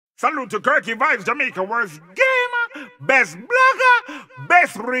Salute to 𝐑𝐂𝐓𝐈𝐎𝐍, Jamaica worst gamer, best blogger,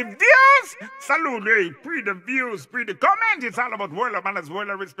 best reviews. Salute, hey, pre the views, pre the comment. It's all about world of manners,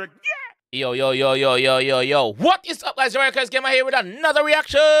 world of respect. Yeah. Yo. What is up, guys? JAMAICA'S Gimmi here with another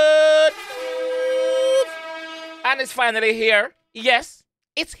reaction. And it's finally here. Yes,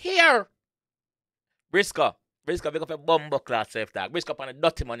 it's here. Brysco, pick up a bumbo class safe tag. Brysco on the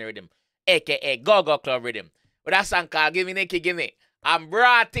Dutty money rhythm, aka Go Club rhythm. With that song called Gimmi, Nikki, Gimmi. And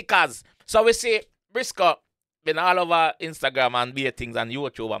Thickaz. So we see Brysco been all over Instagram and beer things and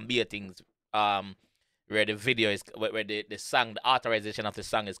YouTube and beer things. Where the video is, where the song, the authorization of the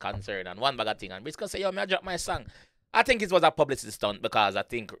song is concerned, and one bag of thing. And Brysco say, yo, may I drop my song? I think it was a publicity stunt because I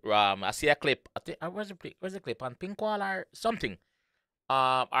think I see a clip. I think where's the clip on Pinkwall or something?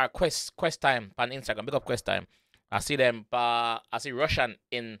 Our quest time on Instagram. Big up quest time. I see them. I see Russian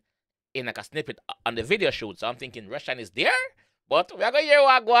in like a snippet on the video shoot. So I'm thinking Russian is there, but we are gonna hear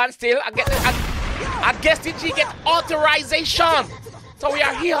what go on still. I guess the G get authorization, so we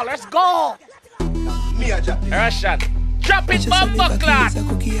are here. Let's go. Russian, drop it, bumbo clot.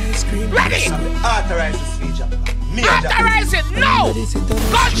 Ready? Authorize this feature. Authorize it, no!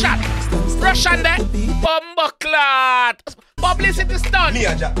 Gunshot! Russian there, bumbo clot. Publicity stunt.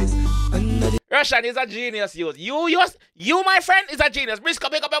 Russian is a genius, you, my friend, is a genius. Brysco,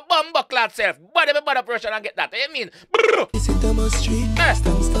 pick up a bumbo clot self. Body up Russian and get that. You mean? Let's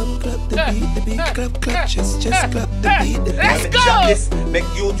go! Make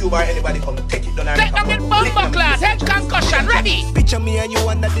YouTube or anybody come take it down and take down the bumbo clot. Head concussion, ready? Picture me and you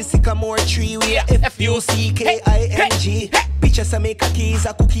under the sycamore tree. We are FUCKING. Picture some make a keys,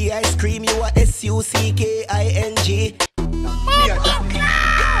 a cookie ice cream. You are SUCKING.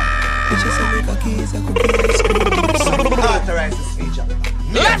 Picture some make a keys, a cookie ice cream. Authorize this feature.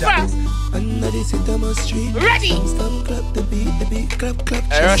 Left. Under the sycamore tree. Ready? Stomp clap the beat, clap.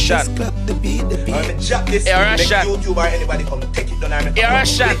 Russian. Clap the beat. Drop this. Make YouTube or anybody come take it down and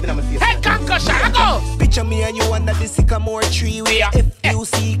Russian. Head concussion, I go. Picture me and you under the sycamore tree. We are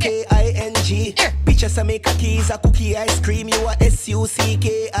FUCKING. Picture some make a keys, a cookie ice cream. You are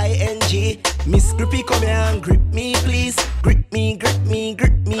SUCKING. Miss Grippy, come here and grip me, please. Grip me,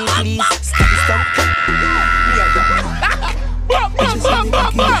 please. Stomp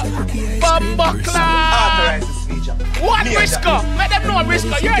Bumbo cloud. What Brysco? Let them know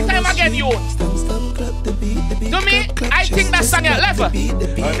Brysco. Your time again, you. To me, I think that song here left.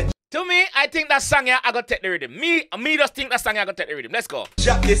 To me, I think that song here I gotta take the rhythm. Me just think that song here I gotta take the rhythm. Let's go.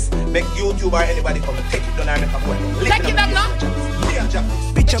 Drop this, make YouTube or anybody come take it down and make a point. Take it down now.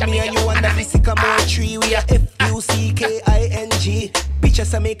 Picture me and you under the sycamore tree. We are FUCKING. Picture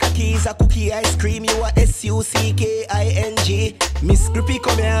some make a keys, a cookie ice cream. You are SUCKING. Miss Grippy,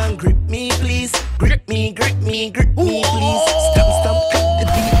 come here and grip me, please. Grip me, please. Stomp, clap the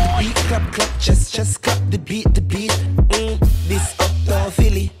beat, clap, just clap the beat. This uptown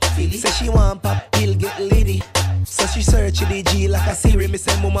Philly. Say she want pop pill, get litty. So she search the G like a Siri. Me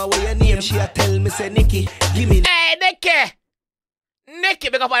say, mama, what your name? She a tell me, say, Nikki, give me. Hey, Nikki,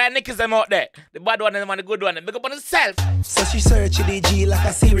 big up on the Nickies them out there. The bad one and the good one. Big up on himself. So she search the G like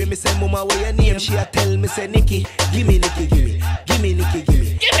a Siri. Me say, mama, what your name? She a tell me, say, Nikki, give me Nikki, give me. Give me Nikki, give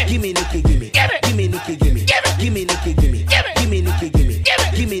me. Give me Nikki, give me. Give me Nikki, give me. Give me Nikki, give me. Give me Nikki, give me. Give me Nikki, give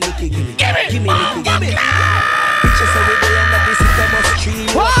me. Give me Nikki, give me. Picture say we dey under the sycamore tree.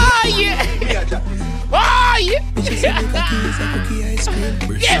 Oh yeah. Oh yeah. Picture say we got keys, a cookie ice cream.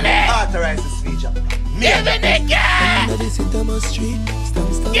 Give me. Authorize this feature. Give me Nikki. Under the sycamore tree.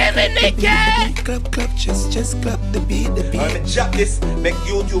 Give me Nikki. Clap, just clap the beat. Drop this, make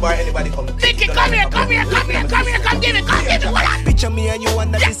YouTube or anybody come take Nikki, it down. come here, come give me. Picture me and you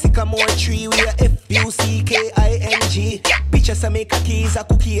under the sycamore tree. We are FUCKING. Picture some make a keys, a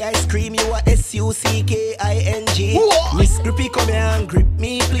cookie ice cream. You are SUCKING. Miss Grippy, come here and grip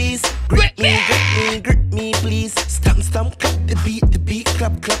me, please. Grip me, please. Stomp, clap the beat,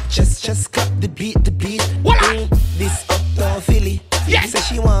 clap, just clap the beat. This uptown Philly. Yes. Say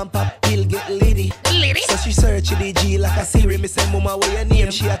she want pop pill, get litty. So she search the G like a Siri. Me say, mama, what your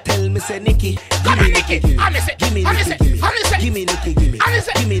name? She a tell me, say, Nikki. Come on, Nikki. Give me Nikki, give me. Give me Nikki, give me.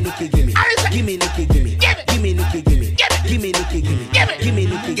 Give me Nikki, give me. Give me Nikki, give me. Give me Nikki, give me. Give me Nikki, give me. Give me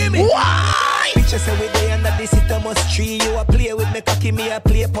Nikki, give me. Why? Picture say we dey under the sycamore tree. You a play with me cocky, me a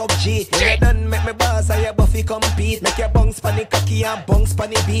play PUBG. When you done make me boss, I a Buffy compete. Make your bungs panny cocky and bungs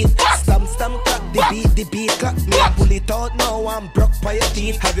panny beat. Stamp, clap the beat, clap. Me a pull it out now, I'm broke by your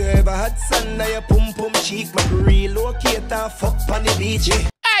teeth. Have you ever had sun on your pum cheek? Me relocate and fuck on the beach.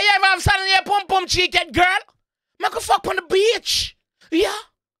 Hey, you ever have sun on your pum cheek, girl? Me could fuck on the beach. Yeah.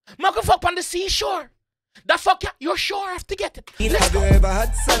 Me could fuck on the seashore. The fuck you're sure I have to get it. Have you ever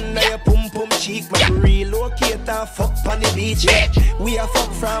had sun on your pum pum cheek? But relocate and fuck on the beach. We are fuck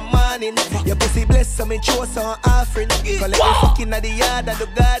from morning. Your pussy blessed, so me chose some offering. Collect me fucking at the yard and the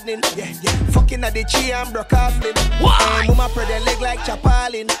gardening. Fucking at the tree and broke off limb. Mama spread their leg like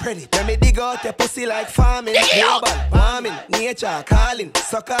chapalin. Let me dig out your pussy like farming. Global warming, nature calling.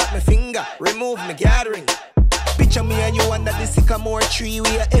 Suck out my finger, remove my gathering. Picture me and you under the sycamore tree.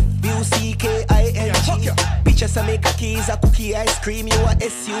 We are 𝐑𝐄𝐂𝐓𝐈𝐎𝐍. Picture 𝐑𝐄𝐀𝐂𝐓𝐈𝐎𝐍.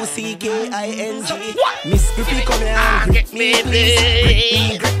 𝐑𝐄𝐀𝐂𝐓𝐈𝐎𝐍. Miss Grippy, come here and grip me,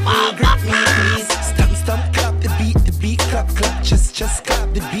 please. Grip me, please. Stamp, clap the beat, clap, just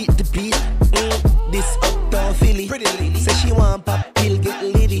clap the beat. This uptown Philly, pretty lady, say she want pop pill, get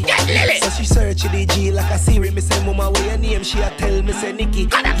litty. So she search the G like a Siri. Me say, Mama, what your name? She a tell me, say, Nikki.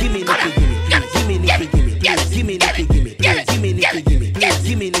 Gimme Nikki, gimme, please. Gimme Nikki, gimme, please. Gimme Nikki, gimme, please. Gimme Nikki, gimme, please.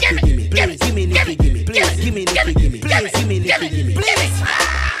 Gimme Nikki, gimme, please. Gimme Nikki, gimme, please. Gimme Nikki, gimme, please. Gimme Nikki, gimme, please.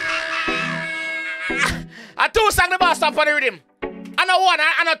 I two sang the bass off on the rhythm. And a one,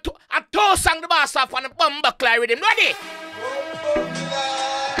 and a two sang the bass off on the bumbuckler rhythm. Ready?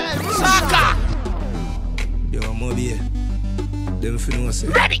 Saka. Yo, Moby, them finna say.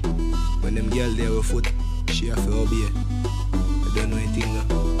 Ready? When them girl there with foot, she have to obey. I don't know anything now.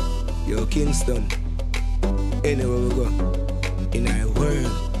 Yo, Kingston, anywhere we go, in our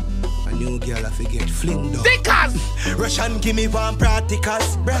world, a new girl have to get flinged up. Thickaz! Russian give me one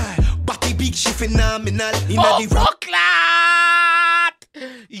practicals, bruh. Body big, she phenomenal. Oh, fuck that!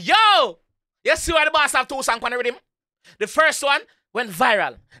 Yo! You see why the boss have two songs on the rhythm? The first one went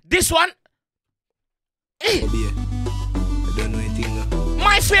viral. This one, Obey. I don't know anything now.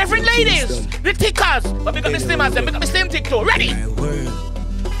 my favorite ladies, the Thickaz. But we got the same as them, we got the same tick too. Ready? My world,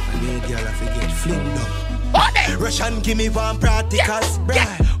 a new girl have to get flinged up. Hold it! Russian give me one practicals,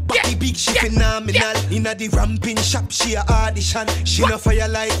 bruh. Body big, she phenomenal. Inna the ramping shop, she a audition. She no fire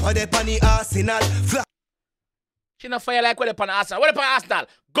like what they pan the arsenal. She not fire like what they pan Arsenal. What they pan Arsenal?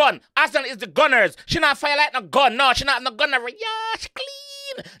 Gun. Arsenal is the gunners. She not fire like no gun. No, she not no gunner. Yeah, she clean.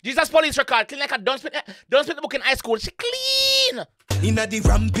 Jesus police record. Clean like a don't spit the book in high school. She clean. Inna the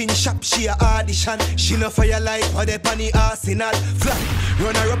ramping shop, she a audition. She no fire like what they pan the arsenal. Flat.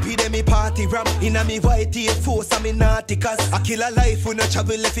 Run her up with me party ram. Inna me white force and me nauticas. I kill a life when I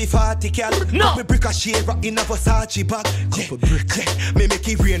travel left 40 cal. No. Me brick a shave in a Versace bag. Couple bricks. Me make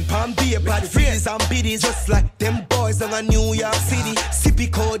it rain palm be a bad freeze and biddies just like them boys on a New York City. Sippy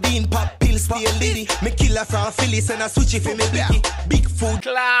codeine, pop pills, stay litty. Me killer from Philly, send a switchy for me blicky. Big food.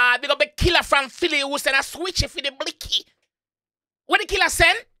 Clad, we got big killer from Philly who send a switch for the blicky. What the killer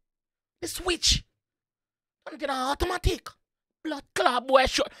send? The switch. Something automatic. Blood club, boy,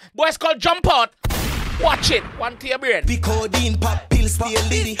 boys called jump out. Watch it, one to your brain. Big codeine, pop pills, stay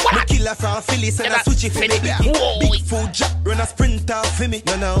litty. Me killer from Philly, send a switchy for me blicky. Big food drop, run a sprinter for me.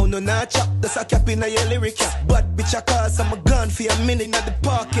 No, chop, that's a cap in your lyrics. But bitch, I call some gun for a minute. At the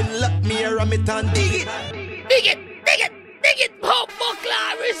parking lot, me a ram it and dig it. Dig it, oh,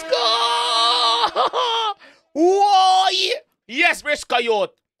 Brysco. Whoa, yes, Brysco,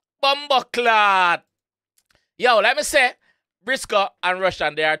 youth. Bumbleclad. Yo, let me say, Brysco and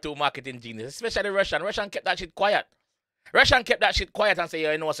Russian, they are two marketing geniuses, especially Russian. Russian kept that shit quiet. Russian kept that shit quiet and say,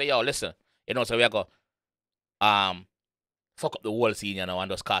 yo, yo, listen, so we are go, fuck up the whole scene, and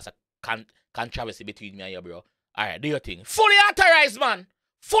just cause a controversy between me and you, bro. All right, do your thing. Fully authorized, man.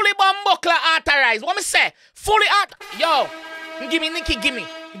 Fully bumbleclad authorized. What me say? Fully yo, gimme Nikki, gimme.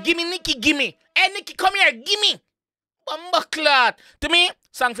 Gimme Nikki, gimme. Hey, Nikki, come here, gimme. Bumbleclad. To me,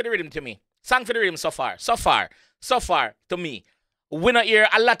 song for the rhythm to me. Song for the rhythm so far to me. We not hear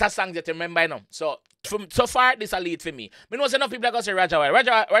a lot of songs that you remember, So far, this a lead for me. Me know enough people are going to say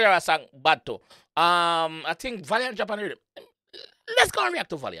Raja sang bad too. I think Valiant Japan rhythm. Let's go and react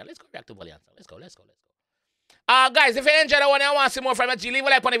to Valiant. Let's go. Let's go. Guys, if you enjoyed the one and want to see more from me, leave a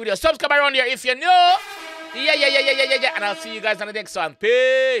like on the video. Subscribe around here if you know. Yeah. And I'll see you guys on the next one.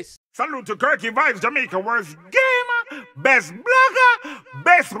 Peace. Salute to 𝐑𝐂𝐓𝐈𝐎𝐍, Jamaica worst gamer, best blogger,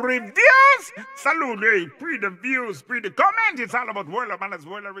 best reviews. Salute, hey, pre the views, pre the comment. It's all about world of manners,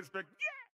 world of respect. Yeah.